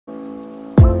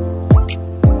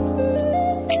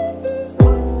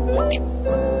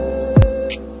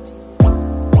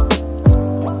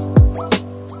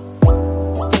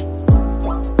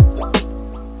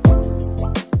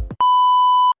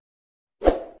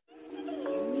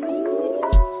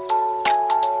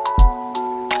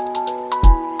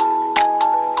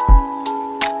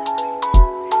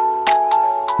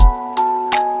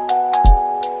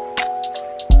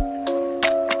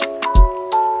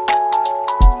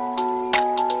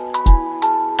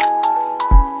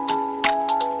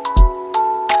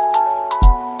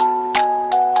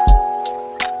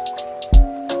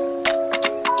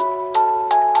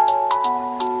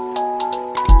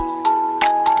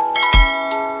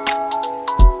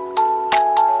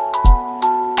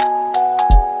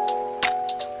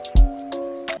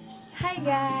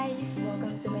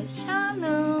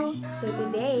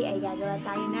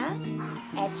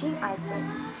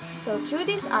through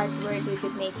this artwork, we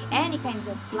could make any kinds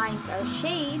of lines or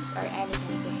shapes or any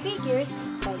kinds of figures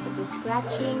by just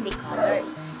scratching the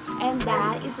colors. And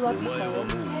that is what we call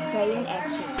crayon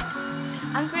etching.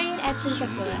 Ang crayon etching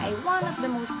kasi ay one of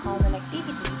the most common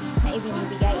activity na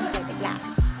ibinibigay inside the class.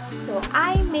 So,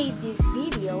 I made this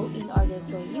video in order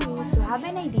for you to have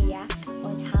an idea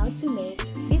on how to make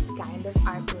this kind of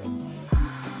artwork.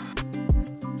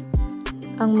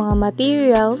 Ang mga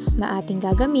materials na ating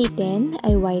gagamitin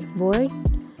ay whiteboard,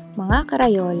 mga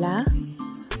Crayola,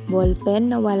 ballpen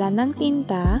na wala ng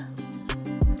tinta,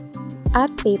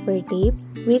 at paper tape,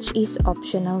 which is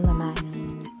optional naman.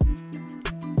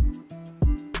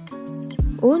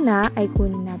 Una ay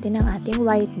kunin natin ang ating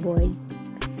whiteboard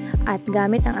at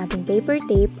gamit ang ating paper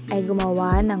tape ay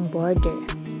gumawa ng border.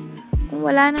 Kung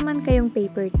wala naman kayong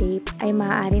paper tape ay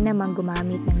maaari namang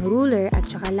gumamit ng ruler at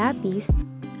saka lapis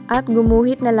at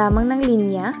gumuhit na lamang ng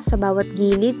linya sa bawat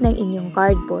gilid ng inyong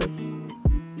cardboard.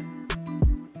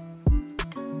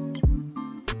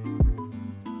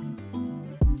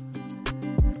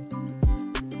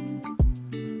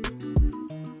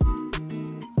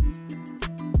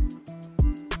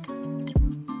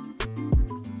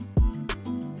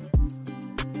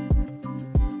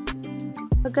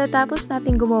 Pagkatapos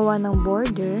natin gumawa ng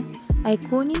border, ay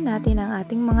kunin natin ang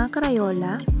ating mga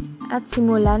Crayola at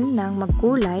simulan ng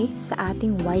magkulay sa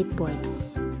ating whiteboard.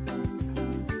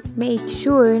 Make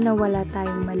sure na wala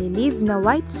tayong malilive na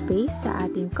white space sa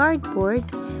ating cardboard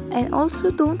and also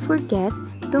don't forget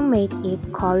to make it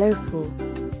colorful.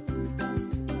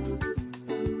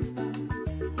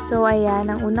 So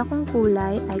ayan, ang una kong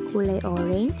kulay ay kulay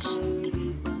orange.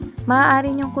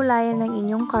 Maaari niyong kulayan ng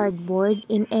inyong cardboard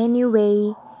in any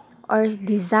way or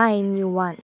design you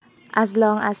want, as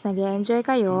long as nag-enjoy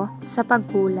kayo sa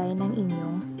pagkulay ng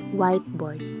inyong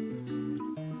whiteboard.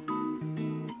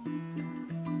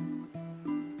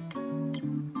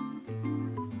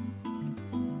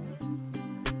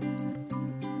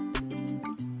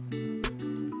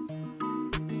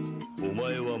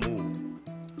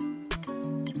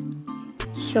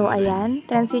 So ayan,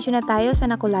 transition na tayo sa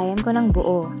nakulayan ko ng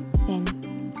buo. And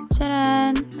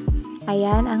charan!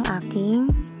 Ayan ang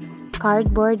aking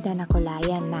cardboard na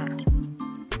nakulayan na.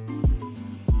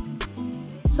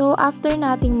 So, after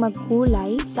nating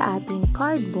magkulay sa ating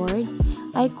cardboard,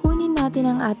 ay kunin natin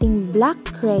ang ating black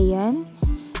crayon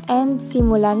and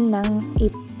simulan ng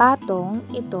ipatong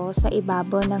ito sa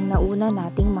ibabaw ng nauna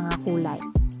nating mga kulay.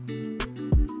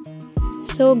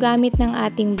 So, gamit ng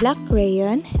ating black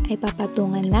crayon ay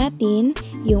papatungan natin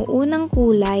yung unang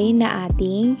kulay na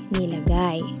ating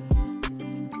nilagay.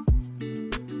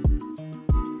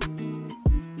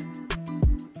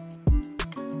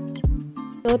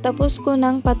 So, tapos ko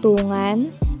ng patungan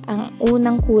ang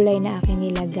unang kulay na aking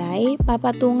nilagay,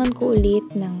 papatungan ko ulit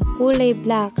ng kulay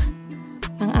black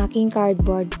ang aking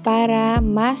cardboard para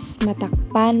mas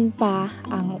matakpan pa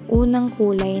ang unang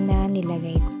kulay na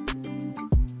nilagay ko.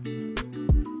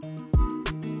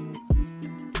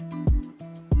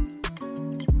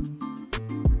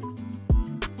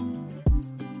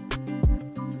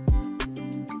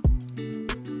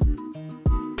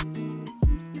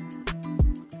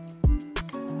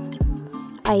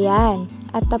 Ayan,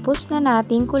 at tapos na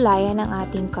nating kulayan ang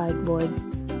ating cardboard.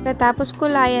 Pagkatapos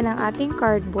kulayan ang ating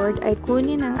cardboard ay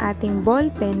kunin ang ating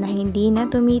ballpen na hindi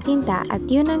na tumitinta at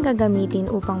yun ang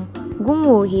gagamitin upang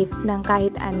gumuhit ng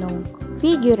kahit anong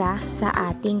figura sa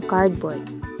ating cardboard.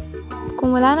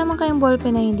 Kung wala naman kayong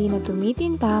ballpen na hindi na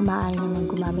tumitinta, maaari naman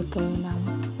gumamit kayo ng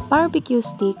Barbeque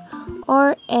Stick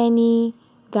or any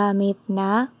gamit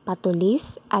na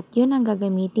patulis at yun ang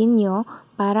gagamitin nyo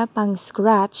para pang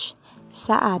scratch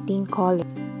sa ating color.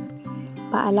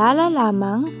 Paalala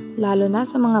lamang, lalo na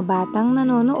sa mga batang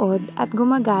nanonood at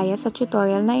gumagaya sa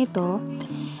tutorial na ito,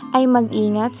 ay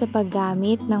mag-ingat sa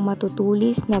paggamit ng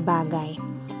matutulis na bagay.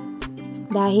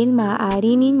 Dahil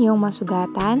maaari ninyong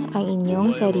masugatan ang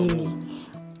inyong sarili.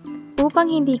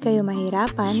 Upang hindi kayo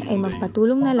mahirapan ay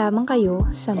magpatulong na lamang kayo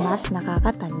sa mas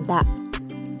nakakatanda.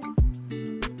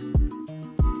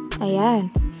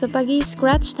 Ayan, sa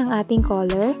pag-i-scratch ng ating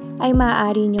color ay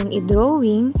maaari nyong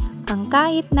i-drawing ang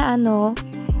kahit na ano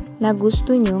na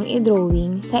gusto nyong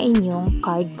i-drawing sa inyong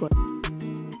cardboard.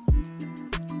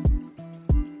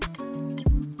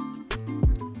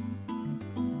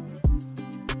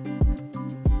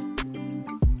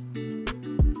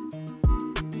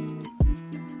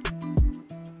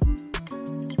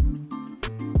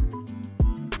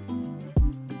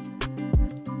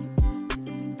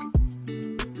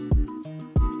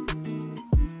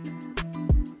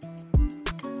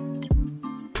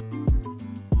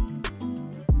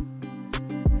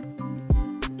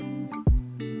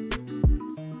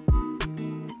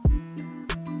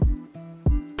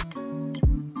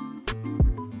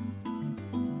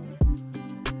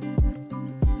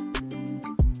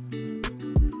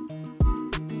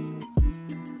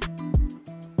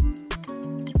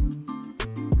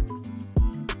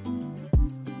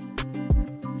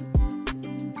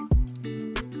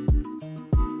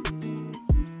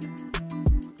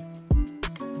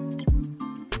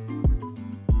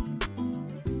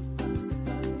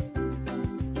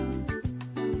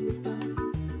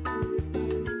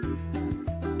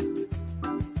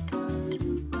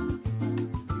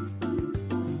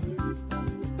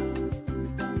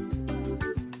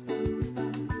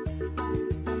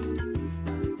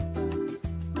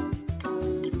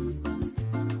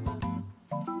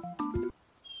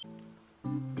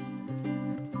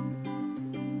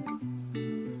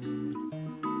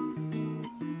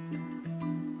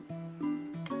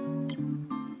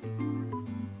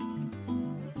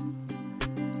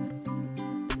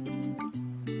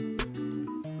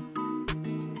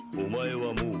 前は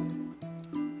もう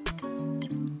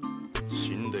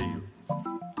死んでいる。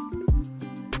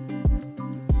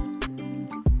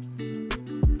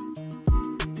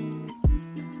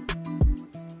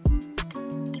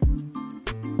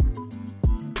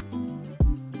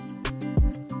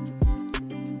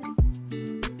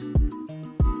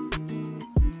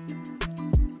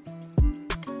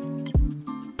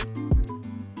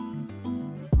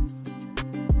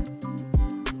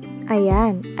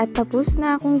Ayan, at tapos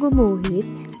na akong gumuhit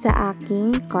sa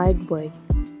aking cardboard.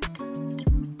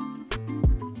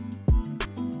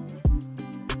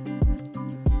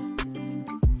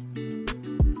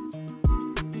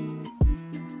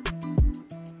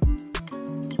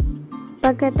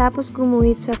 Pagkatapos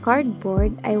gumuhit sa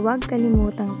cardboard ay huwag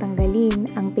kalimutang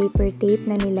tanggalin ang paper tape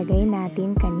na nilagay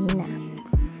natin kanina.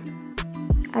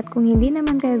 At kung hindi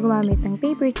naman kayo gumamit ng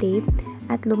paper tape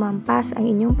at lumampas ang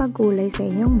inyong pagkulay sa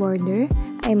inyong border,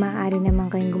 ay maaari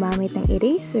naman kayong gumamit ng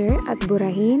eraser at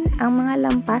burahin ang mga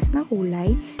lampas na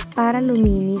kulay para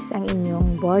luminis ang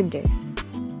inyong border.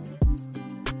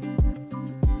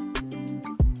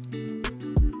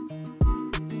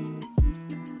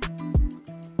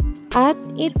 At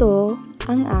ito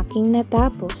ang aking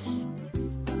natapos.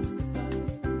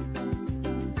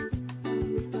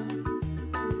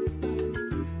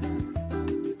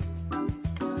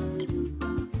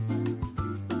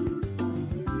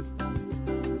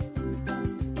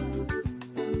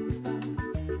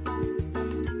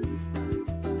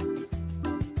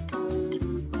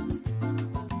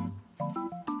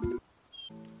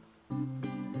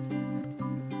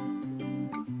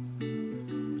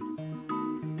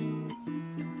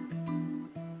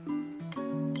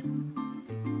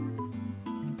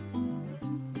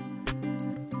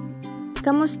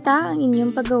 Kamusta ang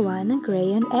inyong paggawa ng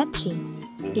crayon etching?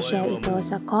 I-share ito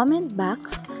sa comment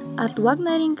box at huwag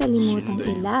na rin kalimutang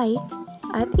i-like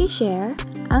at i-share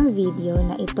ang video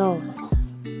na ito.